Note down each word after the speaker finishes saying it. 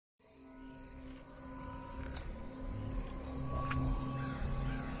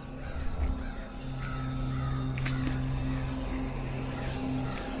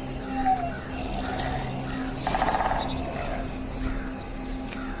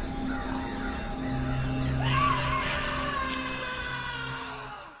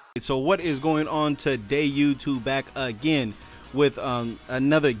So what is going on today, YouTube? Back again with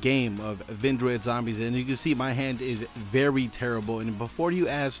another game of Vendread zombies, and you can see my hand is very terrible. And before you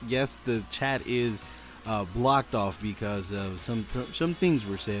ask, yes, the chat is blocked off because some things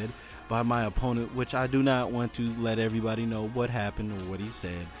were said by my opponent, which I do not want to let everybody know what happened or what he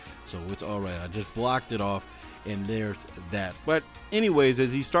said. So it's all right. I just blocked it off, and there's that. But anyways,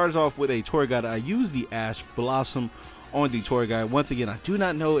 as he starts off with a tour guide, I use the Ash Blossom on the tour guide. Once again, I do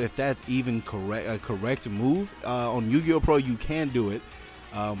not know if that's even a correct move. On Yu-Gi-Oh! Pro, you can do it,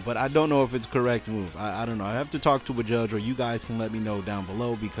 but I don't know if it's correct move. I don't know. I have to talk to a judge, or you guys can let me know down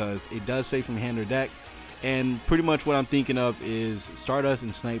below, because it does say from hand or deck. And pretty much what I'm thinking of is Stardust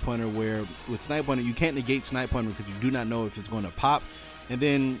and Snipe Pointer, where with Snipe Pointer, you can't negate Snipe Pointer because you do not know if it's going to pop. And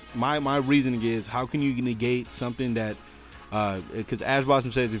then my reasoning is, how can you negate something that because Ash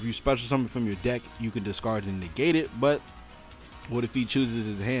Blossom says if you special summon from your deck, you can discard and negate it. But what if he chooses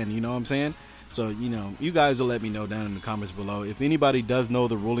his hand? You know what I'm saying? So, you know, you guys will let me know down in the comments below. If anybody does know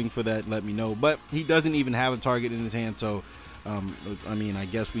the ruling for that, let me know. But he doesn't even have a target in his hand, so I mean, I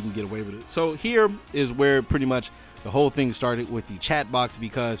guess we can get away with it. So here is where pretty much the whole thing started with the chat box,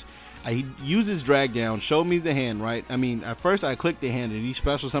 because he uses drag down, showed me the hand, right? I mean, at first I clicked the hand and he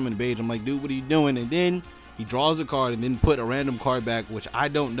special summoned Beige. I'm like, dude, what are you doing? And then he draws a card and then put a random card back, which I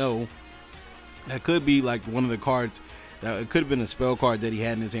don't know. That could be like one of the cards that it could have been a spell card that he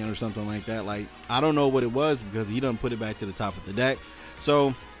had in his hand or something like that. Like, I don't know what it was, because he doesn't put it back to the top of the deck.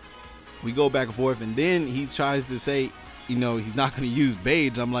 So we go back and forth, and then he tries to say, you know, he's not going to use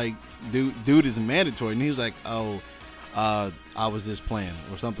Beige. I'm like, dude is mandatory. And he was like, oh, I was just playing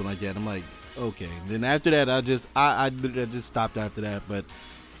or something like that. I'm like, okay. And then after that, I just stopped after that. But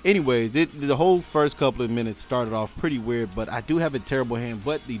anyways, the whole first couple of minutes started off pretty weird, but I do have a terrible hand.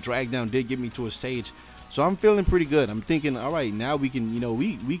 But the drag down did get me to a stage, so I'm feeling pretty good. I'm thinking, all right, now we can, you know,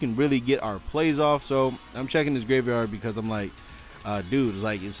 we can really get our plays off. So I'm checking his graveyard, because I'm like, dude,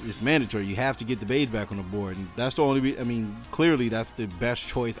 like it's mandatory. You have to get the Beige back on the board, and that's the only. I mean, clearly that's the best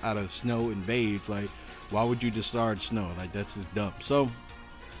choice out of Snow and Beige. Like, why would you discard Snow? Like, that's just dumb. So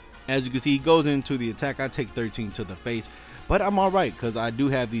as you can see, he goes into the attack. I take 13 to the face, but I'm all right because I do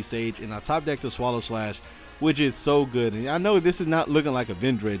have the Sage, and I top deck the Swallow Slash, which is so good. And I know this is not looking like a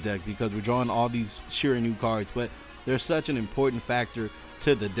Vendread deck because we're drawing all these Shiranui cards, but there's such an important factor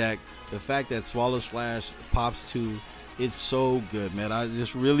to the deck. The fact that Swallow Slash pops to, it's so good, man. I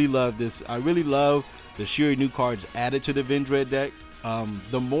just really love this. I really love the Shiranui cards added to the Vendread deck.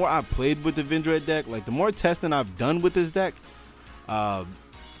 The more I played with the Vendread deck, like the more testing I've done with this deck,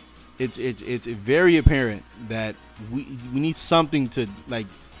 it's very apparent that we need something to like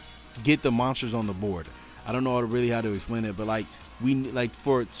get the monsters on the board. I don't know really how to explain it, but like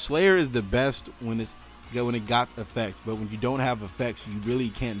for Slayer is the best when it got effects, but when you don't have effects, you really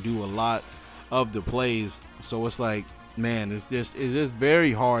can't do a lot of the plays. So it's like, man, it's just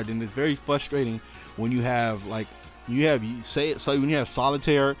very hard, and it's very frustrating when you have like when you have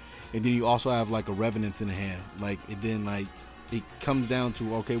Solitaire, and then you also have like a Revenant in the hand, like it comes down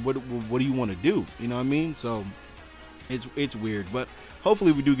to, okay, what do you want to do? You know what I mean? So it's weird, but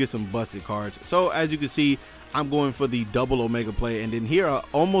hopefully we do get some busted cards. So as you can see, I'm going for the double Omega play, and then here I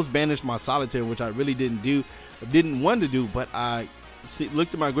almost banished my Solitaire, which I really didn't want to do, but I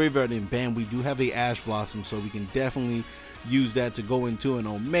looked at my graveyard, and bam, we do have a Ash Blossom, so we can definitely use that to go into an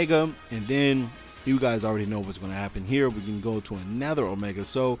Omega. And then you guys already know what's going to happen here. We can go to another Omega.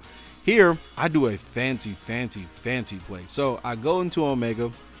 So here I do a fancy play. So I go into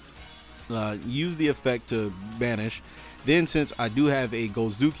Omega, use the effect to banish. Then since I do have a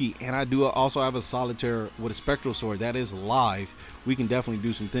Gozuki, and I do also have a Solitaire with a Spectral Sword that is live, we can definitely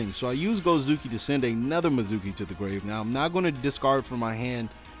do some things. So I use Gozuki to send another Mizuki to the grave. Now I'm not going to discard from my hand,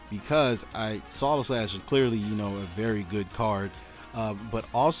 because Swallow Slash is clearly, you know, a very good card. But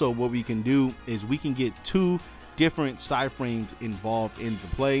also what we can do is we can get 2 different side frames involved in the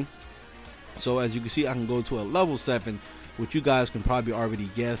play. So as you can see, I can go to a level 7, which you guys can probably already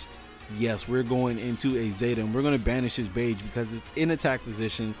guessed. Yes, we're going into a Zeta, and we're going to banish his Beige because it's in attack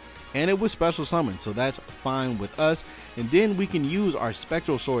position, and it was special summon, so that's fine with us. And then we can use our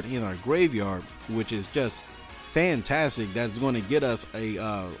Spectral Sword in our graveyard, which is just fantastic. That's going to get us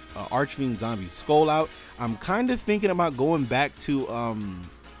a Archfiend Zombie Skull out. I'm kind of thinking about going back to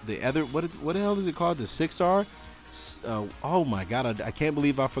the other, what the hell is it called, the 6-star. Oh my god, I can't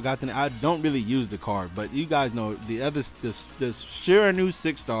believe I forgot I don't really use the card, but you guys know the other, this Shiranui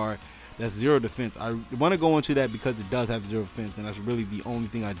 6-star that's 0 defense. I want to go into that because it does have 0 defense, and that's really the only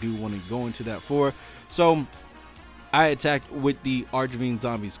thing I do want to go into that for. So I attacked with the Archfiend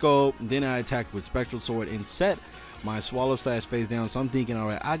Zombie Skull, then I attacked with Spectral Sword and set my Swallow Slash face down. So I'm thinking, all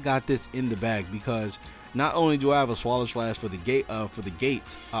right, I got this in the bag, because not only do I have a Swallow Slash for the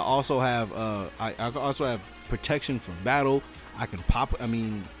gates, I also have I also have protection from battle. I can pop, I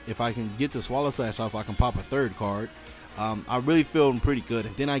mean, if I can get the Swallow Slash off, I can pop a third card. I really feeling pretty good.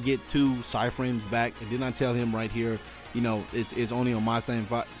 And then I get 2 Psy-frames back, and then I tell him right here, you know, it's only on my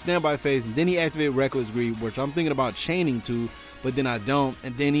standby phase. And then he activated Reckless Greed, which I'm thinking about chaining to, but then I don't.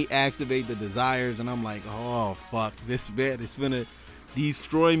 And then he activated the Desires, and I'm like, oh fuck, this bad, it's gonna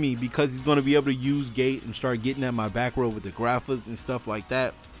destroy me, because he's gonna be able to use Gate and start getting at my back row with the Graphas and stuff like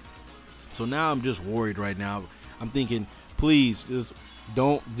that. So now I'm just worried right now. I'm thinking, please just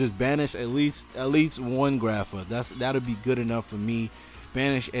banish at least one Grapha. That'll be good enough for me.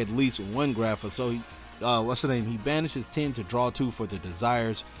 Banish at least one Grapha. So what's the name? He banishes 10 to draw 2 for the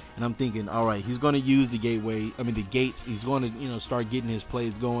Desires, and I'm thinking, all right, he's going to use the the gates. He's going to, you know, start getting his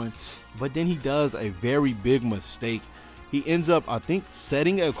plays going. But then he does a very big mistake. He ends up, I think,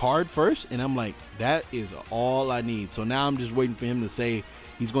 setting a card first, and I'm like, that is all I need. So now I'm just waiting for him to say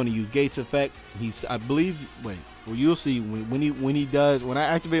he's going to use Gates effect. I believe, wait, well, you'll see when I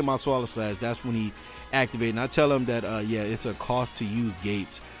activate my Swallow Slash, that's when he activates. And I tell him that yeah, it's a cost to use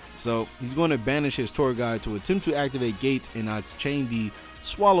Gates. So he's going to banish his tour guide to attempt to activate Gates, and I chain the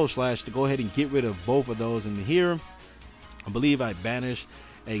Swallow Slash to go ahead and get rid of both of those. And here, I believe I banish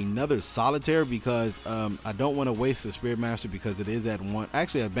another Solitaire, because I don't want to waste the Spirit Master, because it is at 1.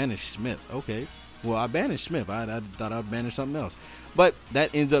 Actually, I banished Smith. Okay, well, I banished Smith. I thought I banished something else, but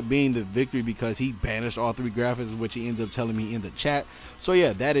that ends up being the victory, because he banished all 3 graphics, which he ends up telling me in the chat. So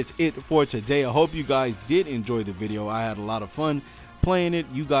yeah, that is it for today. I hope you guys did enjoy the video. I had a lot of fun playing it.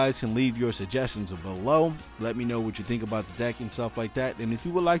 You guys can leave your suggestions below. Let me know what you think about the deck and stuff like that. And if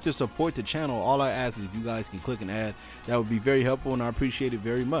you would like to support the channel, all I ask is if you guys can click an ad. That would be very helpful, and I appreciate it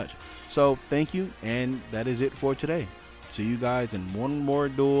very much. So thank you, and that is it for today. See you guys in one more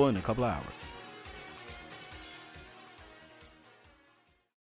duel in a couple of hours.